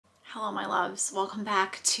Hello my loves, welcome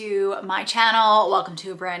back to my channel. Welcome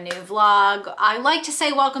to a brand new vlog. I like to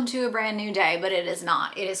say welcome to a brand new day, but it is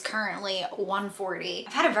not. It is currently 1:40.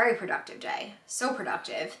 I've had a very productive day, so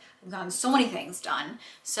productive. I've gotten so many things done,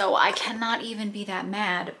 so I cannot even be that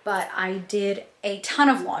mad, but I did a ton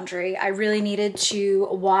of laundry. I really needed to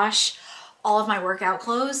wash all of my workout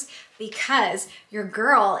clothes because your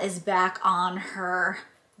girl is back on her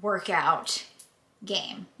workout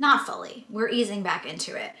game. Not fully, we're easing back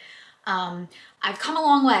into it. I've come a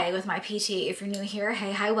long way with my PT. If you're new here,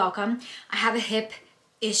 hey, hi, welcome. I have a hip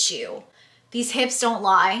issue. These hips don't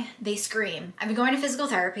lie, they scream. I've been going to physical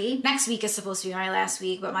therapy. Next week is supposed to be my last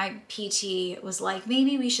week, but my PT was like,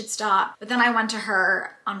 maybe we should stop. But then I went to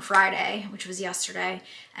her on Friday, which was yesterday,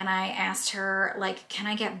 and I asked her, like, can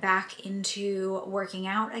I get back into working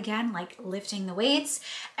out again, like lifting the weights?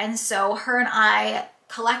 And so her and I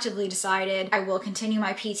collectively decided I will continue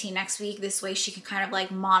my PT next week. This way she can kind of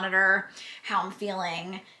like monitor how I'm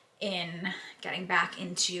feeling in getting back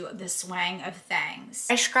into the swing of things.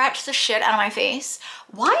 I scratched the shit out of my face.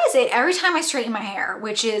 Why is it every time I straighten my hair,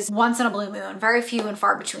 which is once in a blue moon, very few and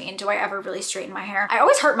far between do I ever really straighten my hair, I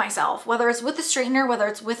always hurt myself, whether it's with the straightener, whether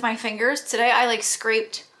it's with my fingers. Today I like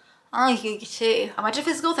scraped, I don't know if you can see. I went to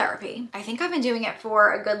physical therapy. I think I've been doing it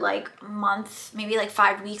for a good like month, maybe like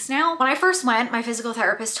 5 weeks now. When I first went, my physical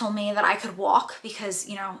therapist told me that I could walk because,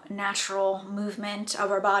 you know, natural movement of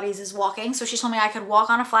our bodies is walking. So she told me I could walk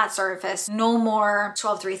on a flat surface, no more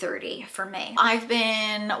 12-3-30 for me. I've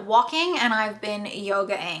been walking and I've been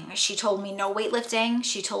yogaing. She told me no weightlifting.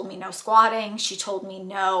 She told me no squatting. She told me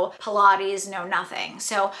no Pilates, no nothing.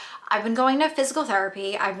 So I've been going to physical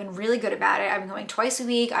therapy. I've been really good about it. I've been going twice a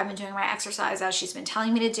week. I've been doing my exercise as she's been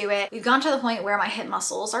telling me to do it. We've gone to the point where my hip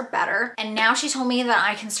muscles are better. And now she told me that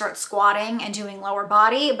I can start squatting and doing lower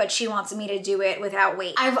body, but she wants me to do it without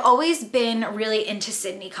weight. I've always been really into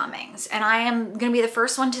Sydney Cummings, and I am gonna be the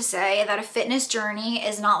first one to say that a fitness journey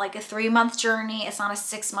is not like a 3-month journey. It's not a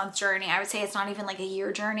 6-month journey. I would say it's not even like a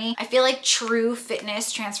year journey. I feel like true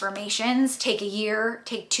fitness transformations take a year,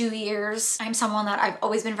 take 2 years. I'm someone that I've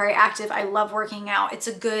always been very active. I love working out. It's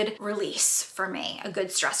a good release for me, a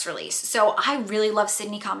good stress release. So I really love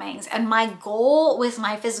Sydney Cummings, and my goal with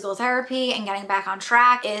my physical therapy and getting back on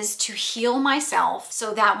track is to heal myself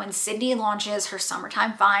so that when Sydney launches her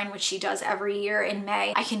Summertime Fine, which she does every year in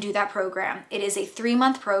May, I can do that program. It is a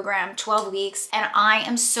 3-month program, 12 weeks,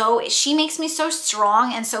 and she makes me so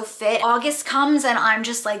strong and so fit. August comes and I'm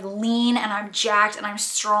just like lean and I'm jacked and I'm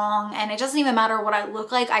strong, and it doesn't even matter what I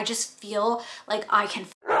look like. I just feel like I can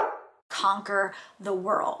conquer the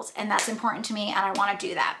world, and that's important to me, and I want to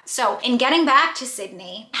do that. So in getting back to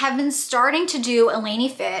Sydney, I have been starting to do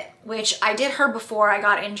Eleni Fit, which I did her before I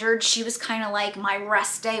got injured. She was kind of like my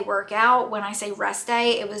rest day workout. When I say rest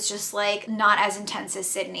day, it was just like not as intense as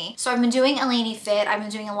Sydney. So I've been doing Eleni Fit. I've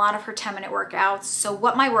been doing a lot of her 10-minute workouts. So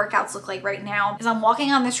what my workouts look like right now is I'm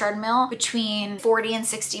walking on the treadmill between 40 and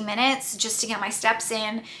 60 minutes just to get my steps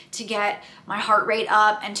in, to get my heart rate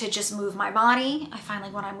up, and to just move my body. I find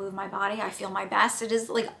like when I move my body, I feel my best. It is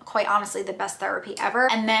like quite honestly the best therapy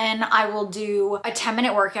ever. And then I will do a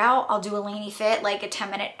 10-minute workout. I'll do Eleni Fit, like a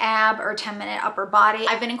 10-minute ab or 10-minute upper body.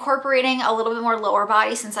 I've been incorporating a little bit more lower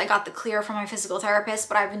body since I got the clear from my physical therapist,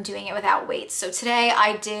 but I've been doing it without weights. So today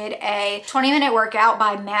I did a 20-minute workout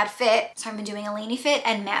by MadFit. So I've been doing Eleni Fit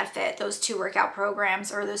and MadFit, those 2 workout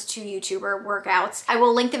programs, or those 2 YouTuber workouts. I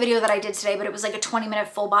will link the video that I did today, but it was like a 20-minute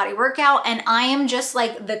full body workout, and I am just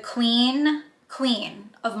like the queen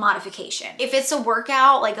of modification. If it's a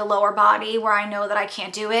workout like a lower body where I know that I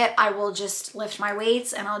can't do it, I will just lift my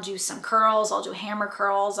weights and I'll do some curls, I'll do hammer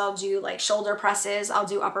curls, I'll do like shoulder presses, I'll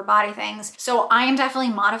do upper body things. So I am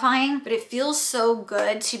definitely modifying, but it feels so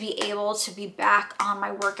good to be able to be back on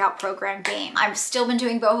my workout program game. I've still been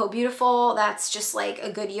doing Boho Beautiful. That's just like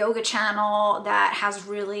a good yoga channel that has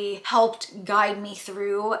really helped guide me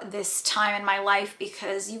through this time in my life,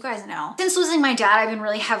 because you guys know, since losing my dad, I've been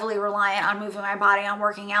really heavily reliant on moving my body, on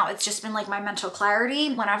working out. It's just been like my mental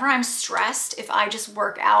clarity. Whenever I'm stressed, if I just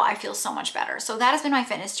work out, I feel so much better. So that has been my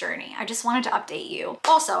fitness journey. I just wanted to update you.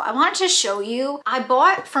 Also, I wanted to show you, I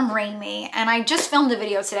bought from Raimi, and I just filmed a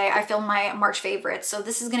video today. I filmed my March favorites. So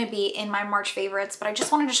this is going to be in my March favorites, but I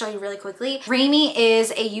just wanted to show you really quickly. Raimi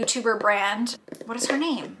is a YouTuber brand. What is her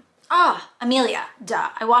name? Amelia, duh.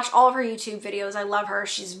 I watch all of her YouTube videos. I love her.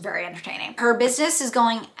 She's very entertaining. Her business is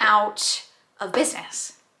going out of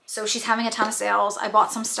business. So she's having a ton of sales. I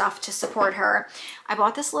bought some stuff to support her. I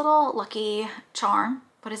bought this little lucky charm.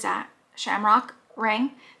 What is that? Shamrock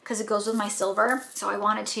ring. because it goes with my silver. So I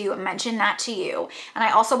wanted to mention that to you. And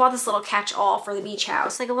I also bought this little catch-all for the beach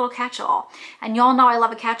house, like a little catch-all. And y'all know I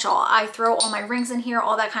love a catch-all. I throw all my rings in here,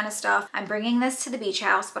 all that kind of stuff. I'm bringing this to the beach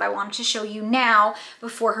house, but I wanted to show you now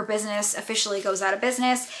before her business officially goes out of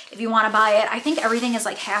business. If you want to buy it, I think everything is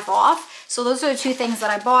like half off. So those are the two things that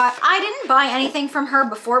I bought. I didn't buy anything from her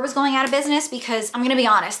before it was going out of business because I'm gonna be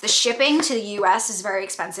honest, the shipping to the US is very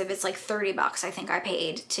expensive. It's like 30 bucks I think I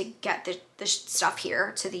paid to get the stuff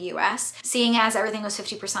here to the US. Seeing as everything was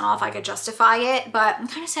 50% off, I could justify it, but I'm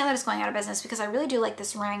kind of sad that it's going out of business because I really do like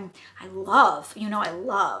this ring. I love, you know, I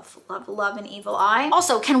love an evil eye.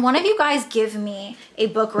 Also, can one of you guys give me a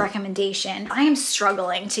book recommendation? I am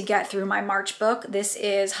struggling to get through my March book. This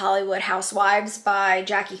is Hollywood Housewives by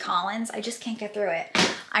Jackie Collins. I just can't get through it.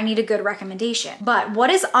 I need a good recommendation. But what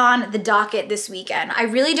is on the docket this weekend? I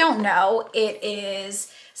really don't know. It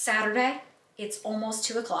is Saturday. It's almost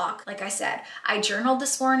 2 o'clock. Like I said, I journaled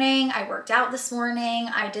this morning. I worked out this morning.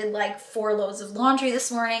 I did like 4 loads of laundry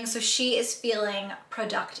this morning. So she is feeling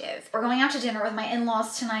productive. We're going out to dinner with my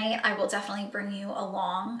in-laws tonight. I will definitely bring you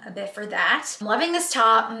along a bit for that. I'm loving this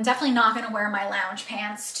top. I'm definitely not gonna wear my lounge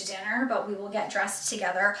pants to dinner, but we will get dressed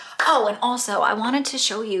together. Oh, and also I wanted to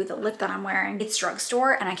show you the lip that I'm wearing. It's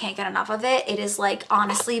drugstore and I can't get enough of it. It has like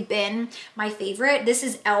honestly been my favorite. This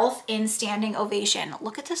is e.l.f. in Standing Ovation.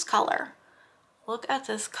 Look at this color. Look at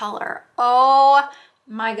this color. Oh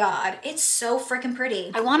my God, it's so freaking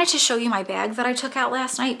pretty. I wanted to show you my bag that I took out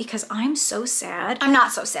last night because I'm so sad. I'm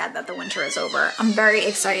not so sad that the winter is over. I'm very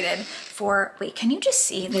excited for, wait, can you just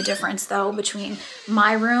see the difference though between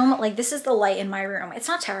my room? Like this is the light in my room. It's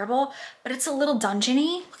not terrible, but it's a little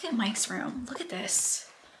dungeony. Look at Mike's room. Look at this.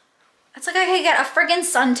 It's like I could get a friggin'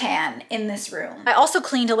 suntan in this room. I also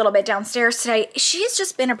cleaned a little bit downstairs today. She's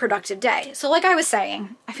just been a productive day. So like I was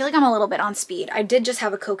saying, I feel like I'm a little bit on speed. I did just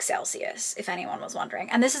have a Coke Celsius, if anyone was wondering.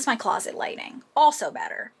 And this is my closet lighting. Also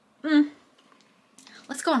better.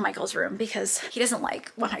 Let's go in Michael's room because he doesn't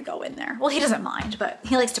like when I go in there. Well, he doesn't mind, but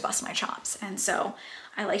he likes to bust my chops. And so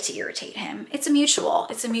I like to irritate him. It's a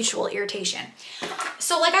mutual irritation.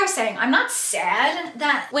 So like I was saying, I'm not sad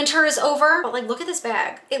that winter is over, but like, look at this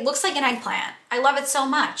bag. It looks like an eggplant. I love it so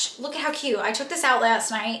much. Look at how cute. I took this out last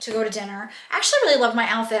night to go to dinner. I actually really love my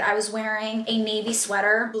outfit. I was wearing a navy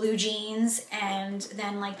sweater, blue jeans, and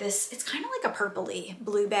then like this, it's kind of like a purpley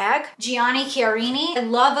blue bag. Gianni Chiarini. I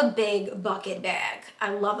love a big bucket bag.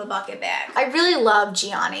 I love a bucket bag. I really love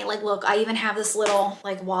Gianni. Like, look, I even have this little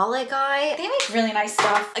like wallet guy. They make really nice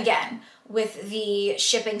stuff. Again, with the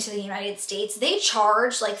shipping to the United States, they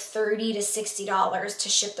charge like $30 to $60 to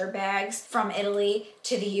ship their bags from Italy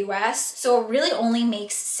to the US. So it really only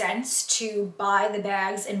makes sense to buy the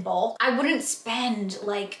bags in bulk. I wouldn't spend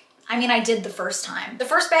like, I mean, I did the first time. The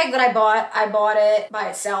first bag that I bought it by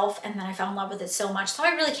itself and then I fell in love with it so much. So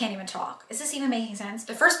I really can't even talk. Is this even making sense?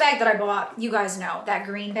 The first bag that I bought, you guys know, that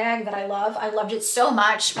green bag that I love. I loved it so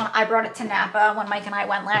much when I brought it to Napa when Mike and I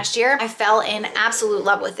went last year. I fell in absolute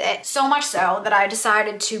love with it. So much so that I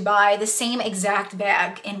decided to buy the same exact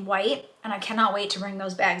bag in white. And I cannot wait to bring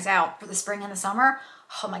those bags out for the spring and the summer.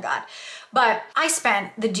 Oh my God. But I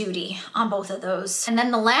spent the duty on both of those. And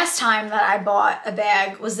then the last time that I bought a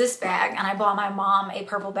bag was this bag, and I bought my mom a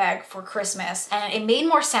purple bag for Christmas. And it made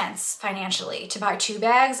more sense financially to buy 2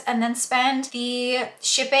 bags and then spend the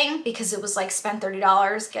shipping, because it was like spend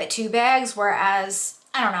 $30, get 2 bags, whereas,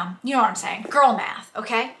 I don't know, you know what I'm saying? Girl math,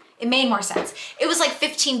 okay? It made more sense. It was like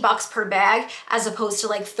 15 bucks per bag as opposed to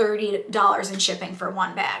like $30 in shipping for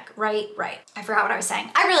 1 bag, right? Right. I forgot what I was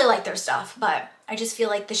saying. I really like their stuff, but I just feel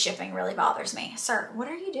like the shipping really bothers me. Sir, what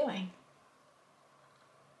are you doing?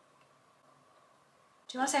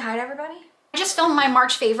 Do you want to say hi to everybody? I just filmed my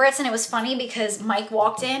March favorites, and it was funny because Mike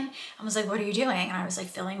walked in and was like, what are you doing? And I was like,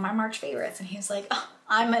 filming my March favorites. And he was like, oh,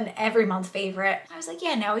 I'm an every month favorite. I was like,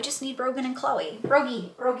 yeah, no, we just need Brogan and Chloe.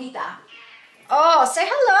 Brogita. Oh, say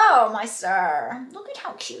hello, my sir. Look at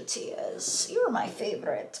how cute he is. You're my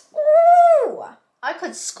favorite. Ooh, I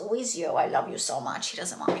could squeeze you. I love you so much. He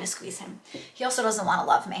doesn't want me to squeeze him. He also doesn't want to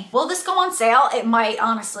love me. Will this go on sale? It might,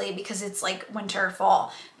 honestly, because it's like winter,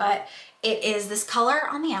 fall, but it is this color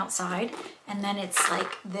on the outside, and then it's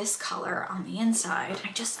like this color on the inside.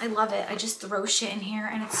 I love it. I just throw shit in here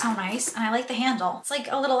and it's so nice. And I like the handle. It's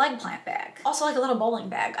like a little eggplant bag. Also like a little bowling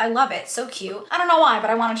bag. I love it. So cute. I don't know why, but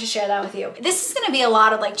I wanted to share that with you. This is gonna be a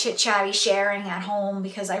lot of like chit-chatty sharing at home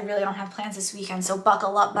because I really don't have plans this weekend. So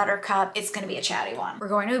buckle up, Buttercup. It's gonna be a chatty one. We're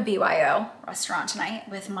going to a BYO restaurant tonight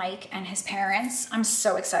with Mike and his parents. I'm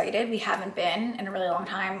so excited. We haven't been in a really long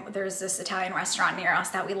time. There's this Italian restaurant near us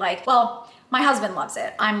that we like. Well, My husband loves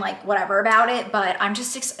it. I'm like whatever about it, but I'm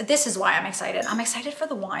just, this is why I'm excited. I'm excited for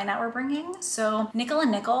the wine that we're bringing. So Nickel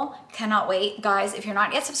and Nickel, cannot wait. Guys, if you're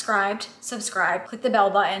not yet subscribed, subscribe, click the bell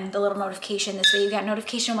button, the little notification. This way you get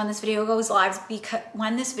notification when this video goes live, because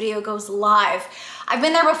when this video goes live. I've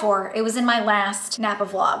been there before. It was in my last Napa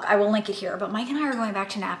vlog. I will link it here, but Mike and I are going back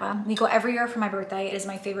to Napa. We go every year for my birthday. It is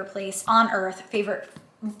my favorite place on earth, favorite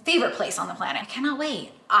place on the planet. I cannot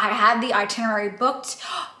wait. I had the itinerary booked.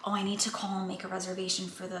 Oh, I need to call and make a reservation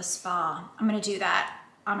for the spa. I'm gonna do that.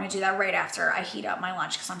 I'm gonna do that right after I heat up my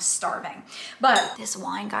lunch because I'm starving. But this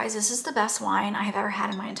wine, guys, this is the best wine I have ever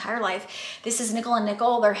had in my entire life. This is Nickel and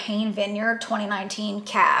Nickel, their Hain Vineyard 2019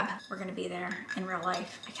 Cab. We're gonna be there in real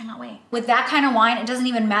life. I cannot wait. With that kind of wine, it doesn't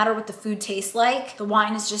even matter what the food tastes like. The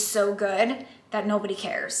wine is just so good that nobody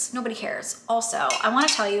cares. Nobody cares. Also, I wanna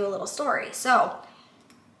tell you a little story. So,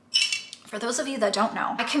 for those of you that don't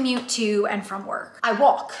know, I commute to and from work. I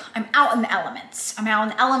walk. I'm out in the elements. I'm out in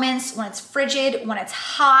the elements when it's frigid, when it's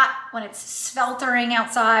hot, when it's sweltering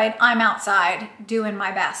outside. I'm outside doing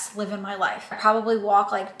my best, living my life. I probably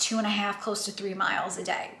walk like 2.5, close to 3 miles a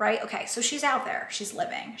day, right? Okay, so she's out there. She's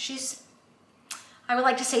living. She's, I would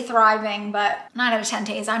like to say thriving, but 9 out of 10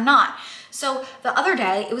 days I'm not. So the other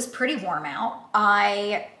day, it was pretty warm out.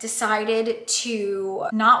 I decided to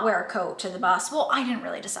not wear a coat to the bus. Well, I didn't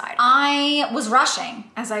really decide. I was rushing,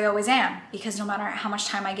 as I always am, because no matter how much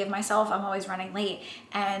time I give myself, I'm always running late.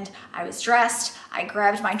 And I was dressed, I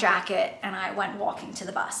grabbed my jacket, and I went walking to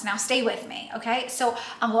the bus. Now stay with me, okay? So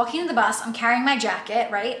I'm walking to the bus, I'm carrying my jacket,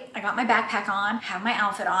 right? I got my backpack on, have my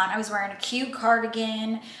outfit on. I was wearing a cute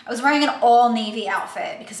cardigan. I was wearing an all navy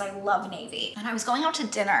outfit because I love navy. And I was going out to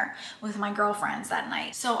dinner with my girlfriends that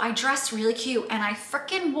night. So I dressed really cute and I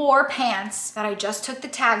freaking wore pants that I just took the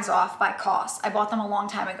tags off by Cost. I bought them a long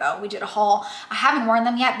time ago. We did a haul. I haven't worn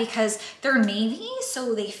them yet because they're navy,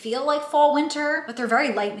 so they feel like fall winter, but they're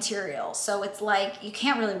very light material. So it's like, you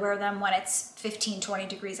can't really wear them when it's 15, 20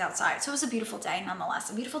 degrees outside. So it was a beautiful day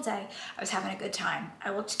nonetheless, a beautiful day. I was having a good time.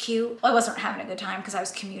 I looked cute. Well, I wasn't having a good time because I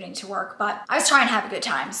was commuting to work, but I was trying to have a good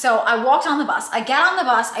time. So I walked on the bus. I get on the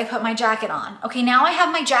bus, I put my jacket on. Okay, now I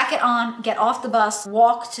have my jacket on, get off the bus,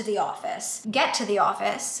 walk to the office, get to the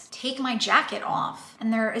office, take my jacket off,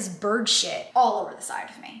 and there is bird shit all over the side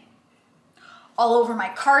of me. All over my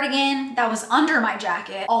cardigan that was under my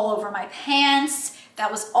jacket, all over my pants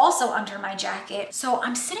that was also under my jacket. So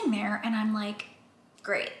I'm sitting there and I'm like,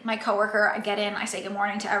 great. My coworker, I get in, I say good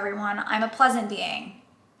morning to everyone. I'm a pleasant being.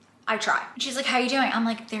 I try. And she's like, how you doing? I'm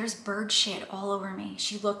like, there's bird shit all over me.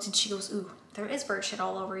 She looked and she goes, ooh, there is bird shit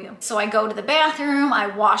all over you. So I go to the bathroom, I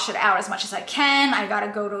wash it out as much as I can. I gotta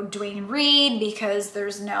go to Dwayne Reed because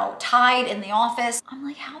there's no Tide in the office. I'm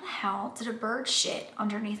like, how the hell did a bird shit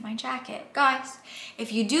underneath my jacket? Guys,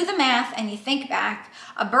 if you do the math and you think back,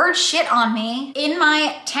 a bird shit on me in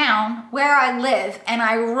my town where I live, and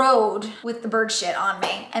I rode with the bird shit on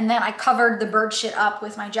me. And then I covered the bird shit up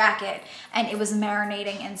with my jacket and it was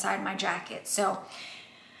marinating inside my jacket. So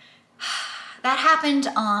that happened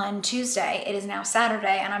on Tuesday. It is now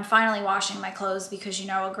Saturday and I'm finally washing my clothes because you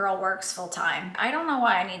know a girl works full time. I don't know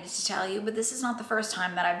why I needed to tell you, but this is not the first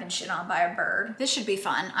time that I've been shit on by a bird. This should be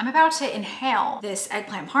fun. I'm about to inhale this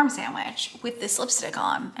eggplant parm sandwich with this lipstick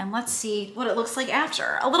on, and let's see what it looks like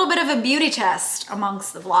after. A little bit of a beauty test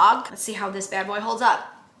amongst the vlog. Let's see how this bad boy holds up.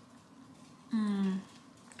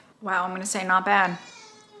 Wow, I'm gonna say not bad.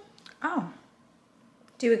 Oh,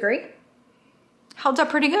 do you agree? Held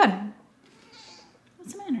up pretty good.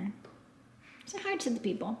 What's the matter? Say hi to the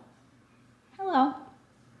people. Hello.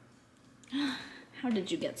 How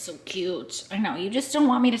did you get so cute? I know, you just don't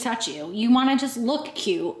want me to touch you. You want to just look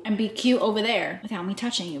cute and be cute over there without me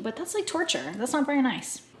touching you, but that's like torture. That's not very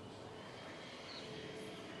nice.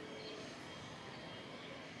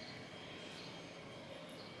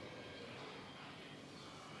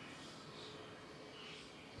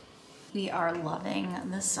 We are loving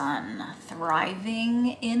the sun,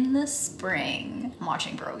 thriving in the spring. I'm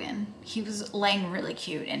watching Brogan. He was laying really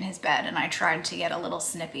cute in his bed and I tried to get a little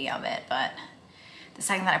snippy of it, but the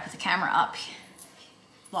second that I put the camera up,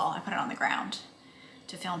 well, I put it on the ground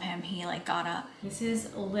to film him, he like got up. This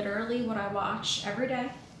is literally what I watch every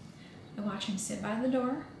day. I watch him sit by the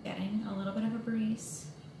door, getting a little bit of a breeze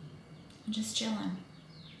and just chilling.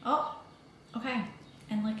 Oh, okay.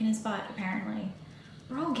 And licking his butt, apparently.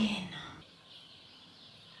 Brogan.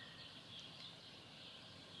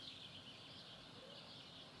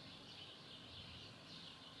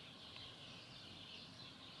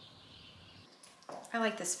 I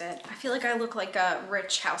like this fit. I feel like I look like a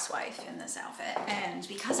rich housewife in this outfit. And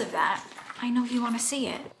because of that, I know you want to see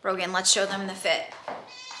it. Brogan, let's show them the fit.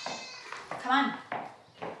 Come on.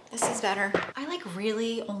 This is better. I like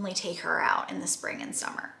really only take her out in the spring and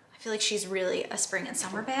summer. I feel like she's really a spring and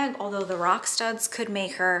summer bag, although the rock studs could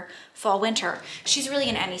make her fall winter. She's really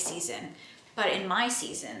in any season, but in my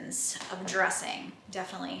seasons of dressing,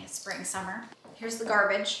 definitely spring, summer. Here's the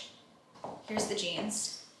garbage. Here's the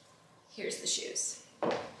jeans. Here's the shoes.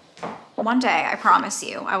 One day, I promise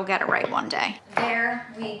you, I will get it right one day. There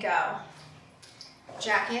we go.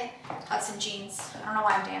 Jacket, Hudson jeans. I don't know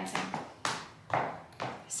why I'm dancing.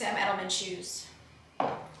 Sam Edelman shoes.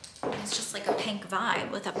 It's just like a pink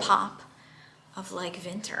vibe with a pop of like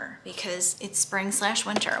winter because it's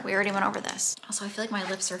spring/winter. We already went over this. Also, I feel like my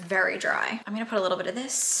lips are very dry. I'm gonna put a little bit of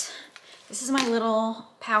this. This is my little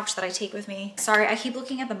pouch that I take with me. Sorry, I keep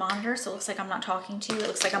looking at the monitor, so it looks like I'm not talking to you. It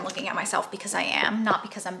looks like I'm looking at myself because I am, not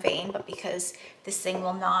because I'm vain, but because this thing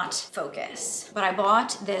will not focus. But I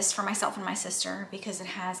bought this for myself and my sister because it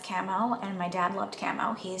has camo, and my dad loved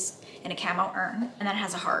camo. He's in a camo urn, and then it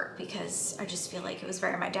has a heart because I just feel like it was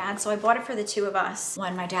very my dad. So I bought it for the two of us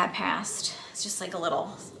when my dad passed. It's just like a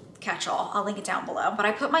little catch-all. I'll link it down below. But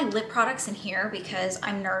I put my lip products in here because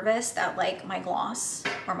I'm nervous that like my gloss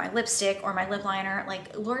or my lipstick or my lip liner,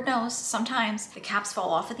 like Lord knows, sometimes the caps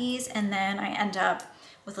fall off of these and then I end up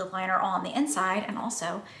with lip liner all on the inside, and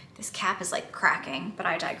also this cap is like cracking, but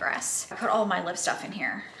I digress. I put all my lip stuff in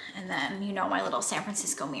here, and then you know my little San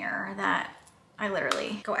Francisco mirror that I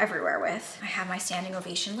literally go everywhere with. I have my Standing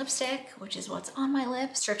Ovation lipstick, which is what's on my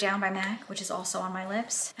lips. Stripped Down by MAC, which is also on my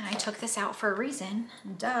lips. And I took this out for a reason,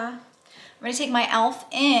 duh. I'm gonna take my e.l.f.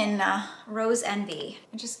 in Rose Envy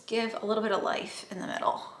and just give a little bit of life in the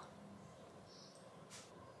middle.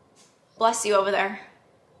 Bless you over there.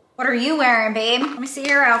 What are you wearing, babe? Let me see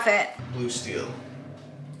your outfit. Blue steel.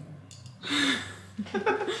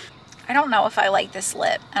 I don't know if I like this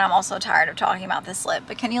lip, and I'm also tired of talking about this lip,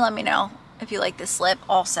 but can you let me know if you like this lip?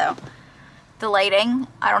 Also, the lighting,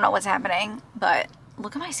 I don't know what's happening, but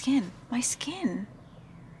look at my skin. My skin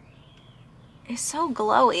is so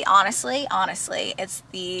glowy. Honestly, it's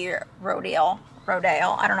the Rodale,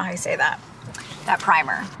 I don't know how you say that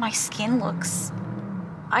primer. My skin looks,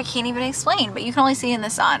 I can't even explain, but you can only see in the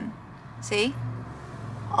sun. See?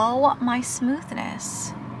 Oh, my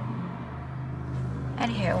smoothness.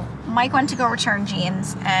 Anywho, Mike went to go return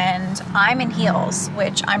jeans and I'm in heels,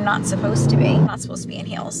 which I'm not supposed to be. I'm not supposed to be in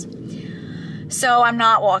heels. So I'm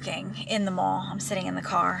not walking in the mall. I'm sitting in the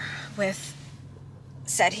car with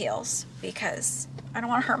said heels because I don't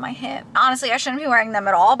want to hurt my hip. Honestly, I shouldn't be wearing them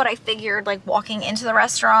at all, but I figured like walking into the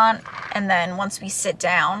restaurant and then once we sit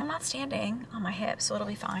down, I'm not standing on my hip, so it'll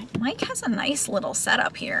be fine. Mike has a nice little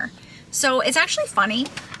setup here. So it's actually funny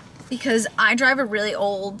because I drive a really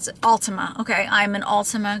old Altima, okay? I'm an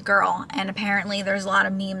Altima girl, and apparently there's a lot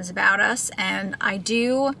of memes about us, and I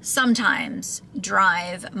do sometimes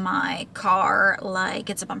drive my car like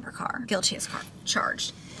it's a bumper car. Guilty as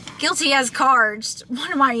charged. Guilty as charged.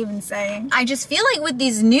 What am I even saying? I just feel like with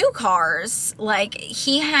these new cars, like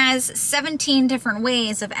he has 17 different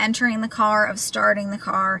ways of entering the car, of starting the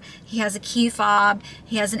car. He has a key fob,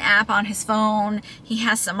 he has an app on his phone, he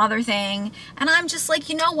has some other thing. And I'm just like,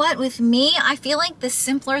 you know what? With me, I feel like the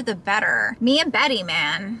simpler the better. Me and Betty,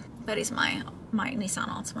 man. Betty's my Nissan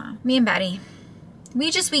Altima. Me and Betty. We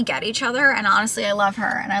get each other, and honestly I love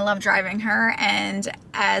her and I love driving her, and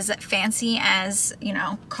as fancy as, you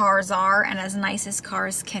know, cars are and as nice as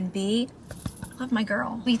cars can be, I love my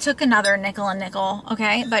girl. We took another nickel and nickel,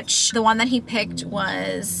 okay, but the one that he picked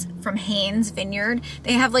was from Haynes Vineyard.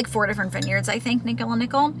 They have like 4 different vineyards, I think, nickel and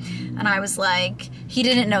nickel, and I was like, he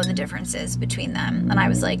didn't know the differences between them, and I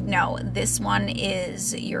was like, no, this one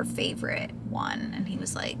is your favorite one, and he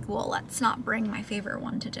was like, well, let's not bring my favorite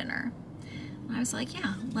one to dinner. I was like,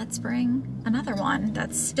 yeah, let's bring another one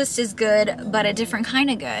that's just as good, but a different kind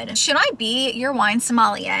of good. Should I be your wine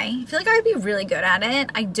sommelier? I feel like I would be really good at it.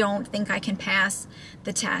 I don't think I can pass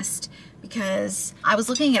the test because I was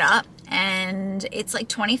looking it up and it's like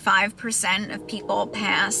 25% of people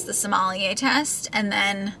pass the sommelier test, and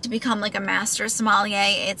then to become like a master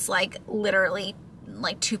sommelier, it's like literally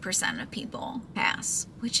like 2% of people pass,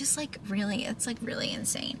 which is like really, it's like really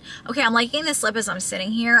insane. Okay, I'm liking this lip as I'm sitting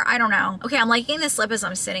here. I don't know. Okay, I'm liking this lip as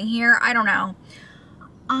I'm sitting here. I don't know.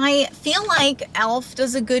 I feel like e.l.f.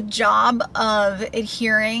 does a good job of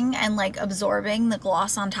adhering and like absorbing the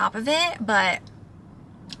gloss on top of it, but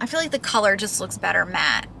I feel like the color just looks better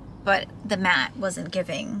matte, but the matte wasn't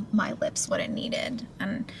giving my lips what it needed,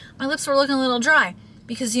 and my lips were looking a little dry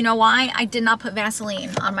because you know why? I did not put Vaseline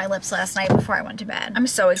on my lips last night before I went to bed. I'm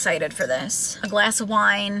so excited for this. A glass of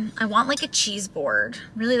wine. I want like a cheese board.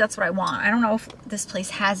 Really, that's what I want. I don't know if this place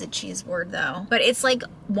has a cheese board though, but it's like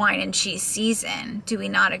wine and cheese season. Do we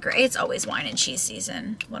not agree? It's always wine and cheese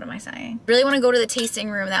season. What am I saying? Really want to go to the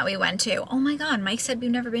tasting room that we went to. Oh my God, Mike said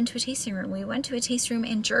we've never been to a tasting room. We went to a tasting room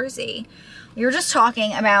in Jersey. We were just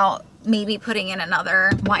talking about maybe putting in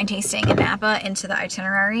another wine tasting in Napa into the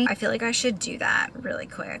itinerary. I feel like I should do that really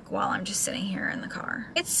quick while I'm just sitting here in the car.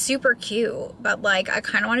 It's super cute, but like I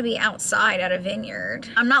kind of want to be outside at a vineyard.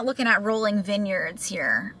 I'm not looking at rolling vineyards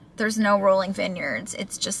here. There's no rolling vineyards.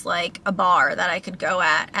 It's just like a bar that I could go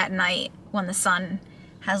at night when the sun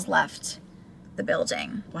has left the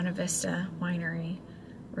building. Buena Vista Winery,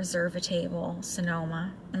 reserve a table,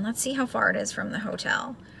 Sonoma. And let's see how far it is from the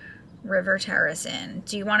hotel. River Terrace Inn.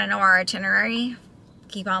 Do you want to know our itinerary?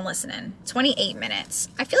 Keep on listening. 28 minutes.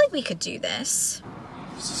 I feel like we could do this.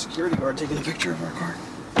 There's a security guard taking a picture of our car.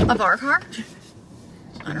 Of our car?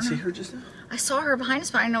 I don't see her just now. I saw her behind us,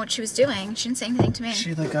 but I didn't know what she was doing. She didn't say anything to me.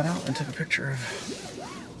 She like got out and took a picture of...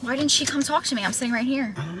 Why didn't she come talk to me? I'm sitting right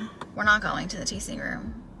here. I don't know. We're not going to the tasting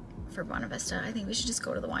room for Buena Vista. I think we should just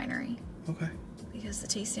go to the winery. Okay. Because the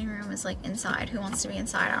tasting room is like inside. Who wants to be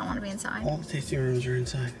inside? I don't want to be inside. All the tasting rooms are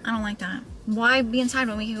inside. I don't like that. Why be inside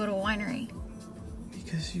when we can go to a winery?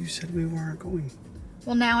 Because you said we weren't going.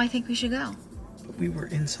 Well, now I think we should go. But we were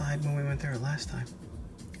inside when we went there last time.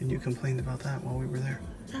 And you complained about that while we were there.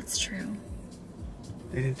 That's true.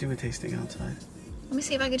 They didn't do a tasting outside. Let me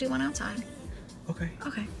see if I could do one outside. Okay.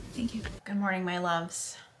 Okay, thank you. Good morning, my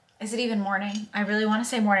loves. Is it even morning? I really want to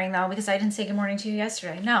say morning though, because I didn't say good morning to you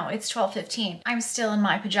yesterday. No, it's 12:15. I'm still in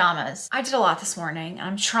my pajamas. I did a lot this morning.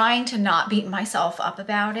 I'm trying to not beat myself up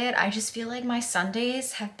about it. I just feel like my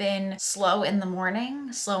Sundays have been slow in the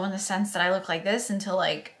morning. Slow in the sense that I look like this until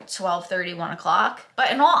like 12:30, 1 o'clock.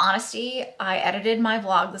 But in all honesty, I edited my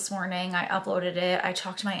vlog this morning. I uploaded it. I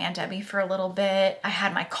talked to my Aunt Debbie for a little bit. I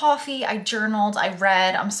had my coffee. I journaled. I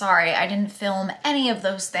read. I'm sorry, I didn't film any of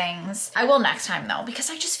those things. I will next time though,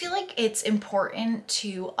 because I just feel like it's important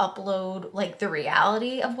to upload like the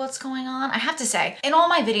reality of what's going on. I have to say, in all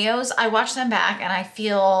my videos, I watch them back and I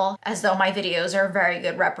feel as though my videos are very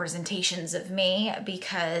good representations of me,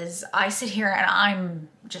 because I sit here and I'm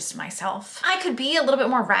just myself. I could be a little bit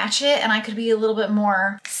more ratchet and I could be a little bit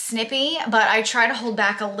more snippy, but I try to hold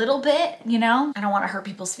back a little bit, you know? I don't want to hurt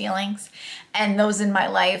people's feelings. And those in my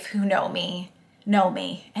life who know me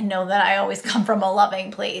and know that I always come from a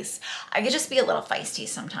loving place. I could just be a little feisty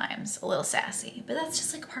sometimes, a little sassy, but that's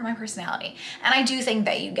just like part of my personality. And I do think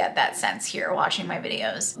that you get that sense here watching my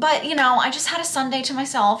videos. But you know, I just had a Sunday to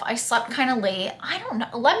myself. I slept kind of late. I don't know,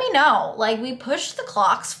 let me know. Like we pushed the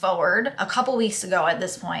clocks forward a couple weeks ago at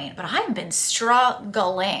this point, but I've been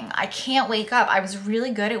struggling. I can't wake up. I was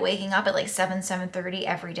really good at waking up at like 7:30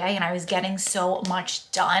 every day, and I was getting so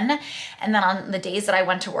much done. And then on the days that I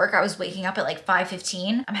went to work, I was waking up at like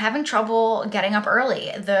 5:15. I'm having trouble getting up early.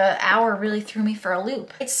 The hour really threw me for a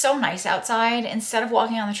loop. It's so nice outside. Instead of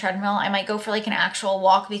walking on the treadmill, I might go for like an actual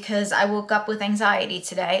walk, because I woke up with anxiety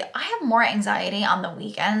today. I have more anxiety on the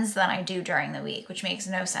weekends than I do during the week, which makes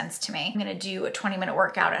no sense to me. I'm gonna do a 20-minute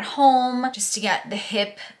workout at home just to get the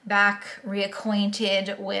hip back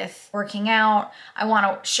reacquainted with working out. I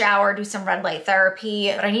want to shower, do some red light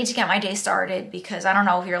therapy, but I need to get my day started, because I don't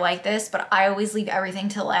know if you're like this, but I always leave everything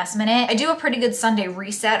to the last minute. I do a pretty good Sunday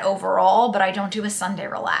reset overall, but I don't do a Sunday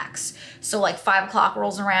relax. So like 5 o'clock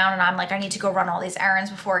rolls around and I'm like, I need to go run all these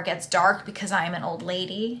errands before it gets dark, because I am an old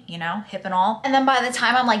lady, you know, hip and all. And then by the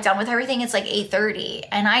time I'm like done with everything, it's like 8:30,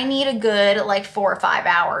 and I need a good like 4 or 5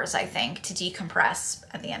 hours, I think, to decompress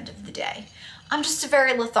at the end of the day. I'm just a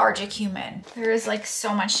very lethargic human. There is like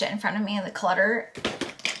so much shit in front of me, and the clutter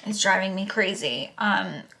is driving me crazy.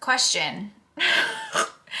 Question.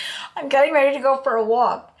 I'm getting ready to go for a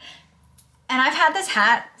walk. And I've had this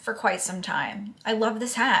hat for quite some time. I love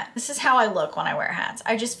this hat. This is how I look when I wear hats.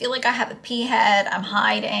 I just feel like I have a pea head. I'm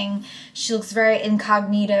hiding. She looks very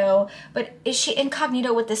incognito. But is she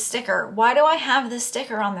incognito with this sticker? Why do I have this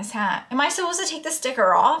sticker on this hat? Am I supposed to take the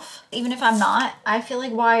sticker off? Even if I'm not? I feel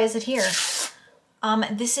like, why is it here?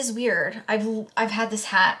 This is weird. I've had this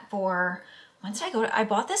hat for, when did I go to, I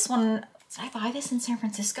bought this one, did I buy this in San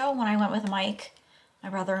Francisco when I went with Mike? My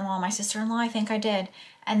brother-in-law, my sister-in-law, I think I did.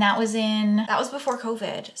 And that was before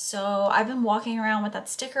COVID. So I've been walking around with that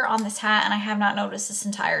sticker on this hat, and I have not noticed this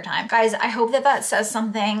entire time. Guys, I hope that that says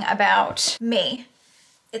something about me.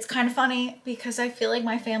 It's kind of funny, because I feel like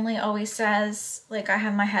my family always says, like, I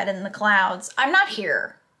have my head in the clouds. I'm not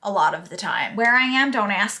here. a lot of the time. Where I am,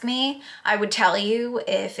 don't ask me. I would tell you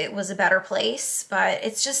if it was a better place, but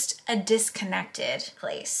it's just a disconnected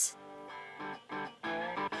place.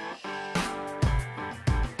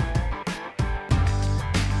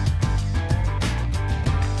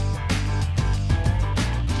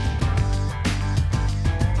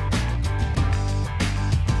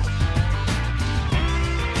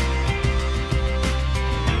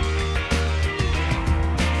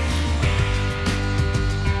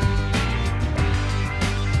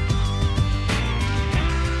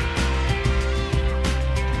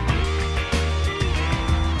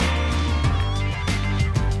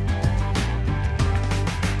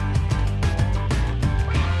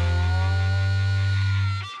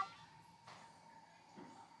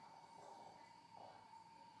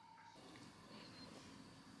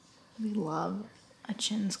 We love a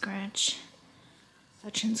chin scratch, a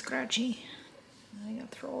chin scratchy. I gotta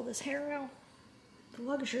throw all this hair out. The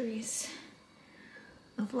luxuries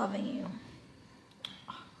of loving you.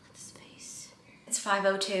 Oh, look at this face. It's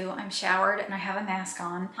 5:02, I'm showered and I have a mask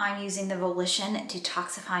on. I'm using the Volition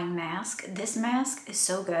Detoxifying Mask. This mask is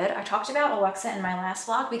so good. I talked about Alexa in my last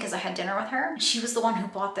vlog because I had dinner with her. She was the one who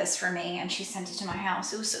bought this for me and she sent it to my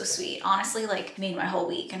house. It was so sweet. Honestly, like made my whole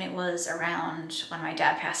week, and it was around when my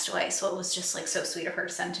dad passed away. So it was just like so sweet of her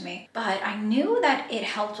to send to me. But I knew that it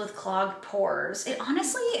helped with clogged pores. It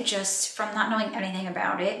honestly just, from not knowing anything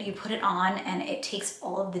about it, you put it on and it takes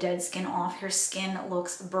all of the dead skin off. Your skin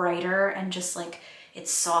looks brighter and just like it's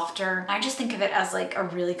softer. I just think of it as like a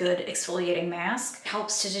really good exfoliating mask. It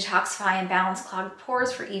helps to detoxify and balance clogged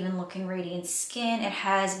pores for even looking radiant skin. It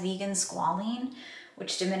has vegan squalene,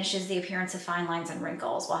 which diminishes the appearance of fine lines and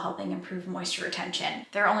wrinkles while helping improve moisture retention.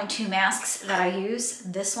 There are only 2 masks that I use.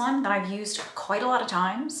 This one that I've used quite a lot of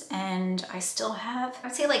times and I still have,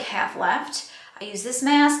 I'd say like half left. I use this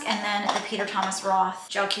mask and then the Peter Thomas Roth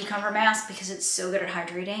Gel Cucumber Mask because it's so good at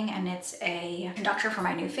hydrating and it's a conductor for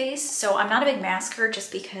my new face. So I'm not a big masker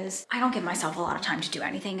just because I don't give myself a lot of time to do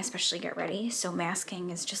anything, especially get ready. So masking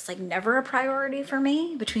is just like never a priority for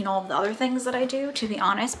me between all of the other things that I do, to be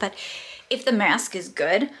honest. But if the mask is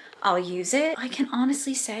good, I'll use it. I can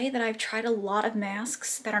honestly say that I've tried a lot of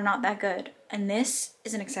masks that are not that good, and this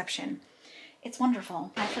is an exception. It's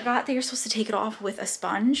wonderful. I forgot that you're supposed to take it off with a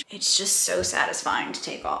sponge. It's just so satisfying to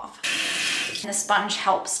take off. And the sponge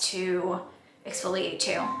helps to exfoliate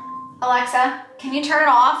too. Alexa, can you turn it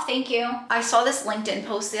off? Thank you. I saw this LinkedIn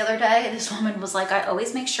post the other day. This woman was like, I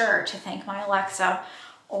always make sure to thank my Alexa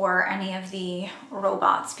or any of the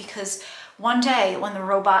robots because one day when the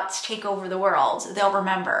robots take over the world, they'll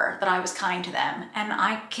remember that I was kind to them. And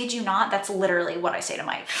I kid you not, that's literally what I say to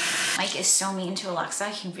Mike. Mike is so mean to Alexa.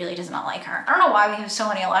 He really does not like her. I don't know why we have so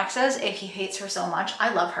many Alexas if he hates her so much.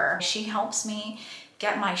 I love her. She helps me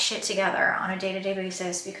get my shit together on a day-to-day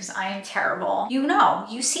basis because I am terrible. You know,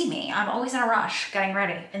 you see me. I'm always in a rush getting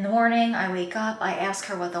ready. In the morning, I wake up, I ask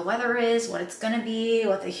her what the weather is, what it's gonna be,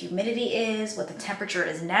 what the humidity is, what the temperature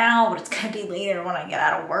is now, what it's gonna be later when I get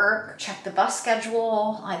out of work. Check the bus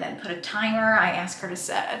schedule. I then put a timer. I ask her to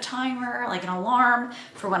set a timer, like an alarm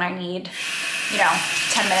for when I need, you know,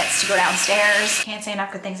 10 minutes to go downstairs. Can't say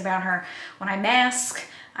enough good things about her. When I mask,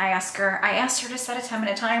 I asked her to set a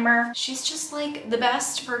 10-minute timer. She's just like the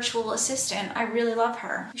best virtual assistant. I really love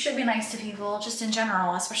her. You should be nice to people, just in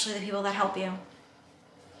general, especially the people that help you.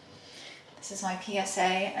 This is my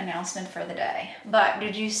PSA announcement for the day. But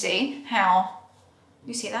did you see how,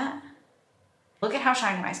 you see that? Look at how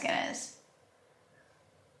shiny my skin is.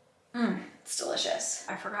 It's delicious.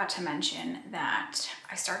 I forgot to mention that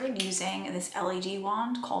I started using this LED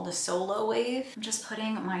wand called the Solawave. I'm just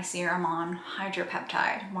putting my serum on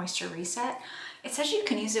Hydropeptide Moisture Reset. It says you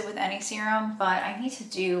can use it with any serum, but I need to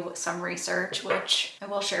do some research, which I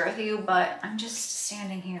will share with you, but I'm just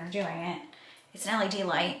standing here doing it. It's an LED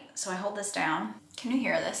light, so I hold this down. Can you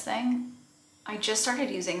hear this thing? I just started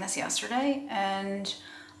using this yesterday, and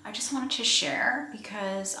I just wanted to share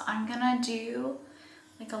because I'm gonna do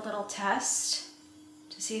like a little test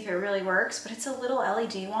to see if it really works, but it's a little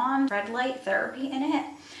LED wand, red light therapy in it.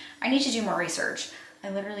 I need to do more research.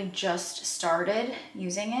 I literally just started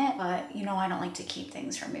using it, but you know I don't like to keep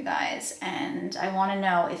things from you guys, and I want to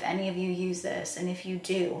know if any of you use this, and if you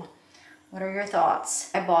do, what are your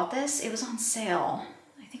thoughts? I bought this, it was on sale.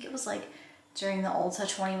 I think it was like during the Ulta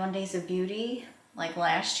 21 Days of Beauty, like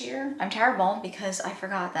last year. I'm terrible because I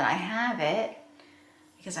forgot that I have it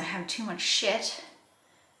because I have too much shit.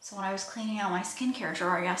 So when I was cleaning out my skincare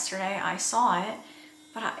drawer yesterday, I saw it,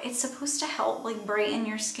 but it's supposed to help like brighten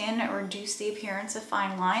your skin or reduce the appearance of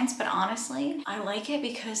fine lines. But honestly, I like it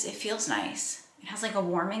because it feels nice. It has like a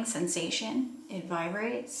warming sensation. It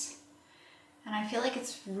vibrates. And I feel like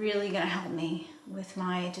it's really gonna help me with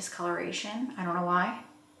my discoloration. I don't know why.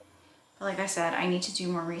 But like I said, I need to do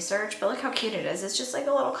more research, but look how cute it is. It's just like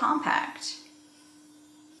a little compact.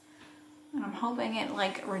 And I'm hoping it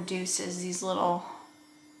like reduces these little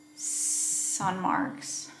sun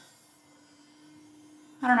marks.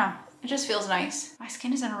 I don't know, it just feels nice. My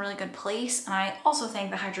skin is in a really good place, and I also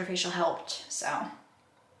think the hydrofacial helped, so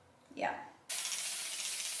yeah.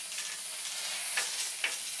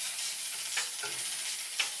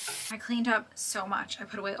 I cleaned up so much. I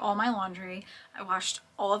put away all my laundry. I washed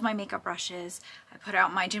all of my makeup brushes. I put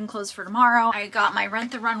out my gym clothes for tomorrow. I got my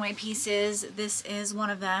Rent the Runway pieces. This is one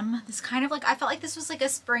of them. This kind of like, I felt like this was like a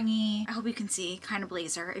springy, I hope you can see, kind of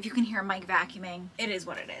blazer. If you can hear Mike vacuuming, it is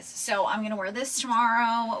what it is. So I'm gonna wear this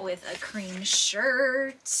tomorrow with a cream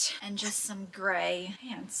shirt and just some gray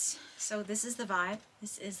pants. So this is the vibe.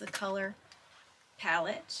 This is the color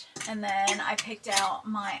palette. And then I picked out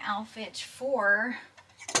my outfit for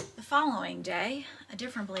the following day. A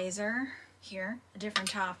different blazer here, a different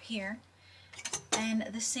top here, and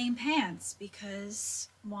the same pants, because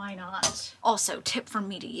why not? Also, tip from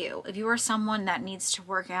me to you, if you are someone that needs to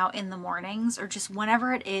work out in the mornings or just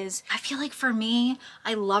whenever it is, I feel like for me,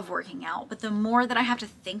 I love working out, but the more that I have to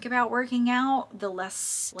think about working out, the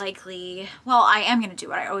less likely, well, I am gonna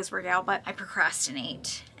do it. I always work out, but I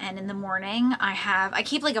procrastinate. And in the morning, I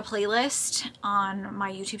keep like a playlist on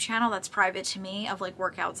my YouTube channel that's private to me of like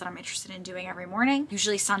workouts that I'm interested in doing every morning.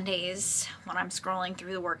 Usually Sundays, when I'm scrolling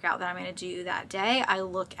through the workout that I'm gonna do that day, I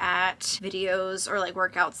look at videos or like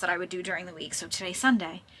workouts that I would do during the week. So today's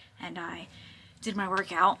Sunday and I did my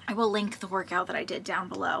workout. I will link the workout that I did down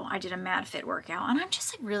below. I did a MadFit workout, and I'm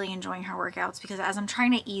just like really enjoying her workouts because as I'm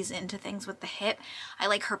trying to ease into things with the hip, I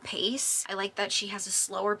like her pace. I like that she has a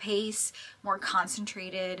slower pace, more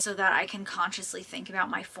concentrated, so that I can consciously think about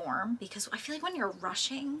my form, because I feel like when you're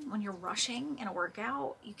rushing in a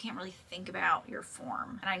workout, you can't really think about your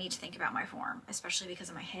form, and I need to think about my form, especially because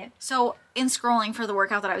of my hip. So in scrolling for the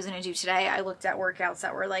workout that I was gonna do today, I looked at workouts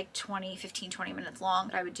that were like 15, 20 minutes long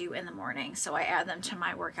that I would do in the morning. So I add them to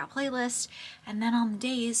my workout playlist, and then on the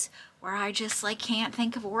days where I just like can't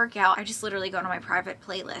think of a workout, I just literally go to my private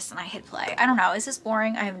playlist and I hit play. I don't know, is this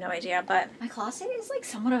boring? I have no idea, but my closet is like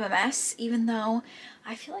somewhat of a mess, even though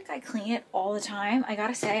I feel like I clean it all the time. I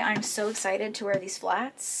gotta say, I'm so excited to wear these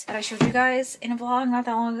flats that I showed you guys in a vlog not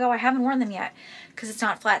that long ago. I haven't worn them yet because it's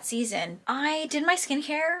not flat season. I did my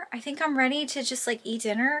skincare. I think I'm ready to just like eat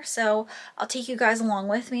dinner, so I'll take you guys along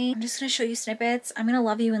with me. I'm just gonna show you snippets. I'm gonna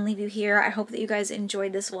love you and leave you here. I hope that you guys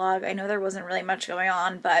enjoyed this vlog. I know there wasn't really much going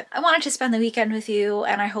on, but I wanted to spend the weekend with you,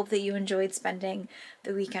 and I hope that you enjoyed spending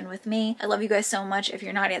the weekend with me. I love you guys so much. If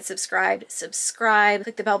you're not yet subscribed, subscribe.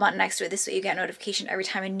 Click the bell button next to it. This way you get notification every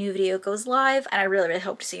time a new video goes live, and I really, really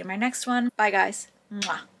hope to see you in my next one. Bye, guys.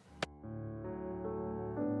 Mwah.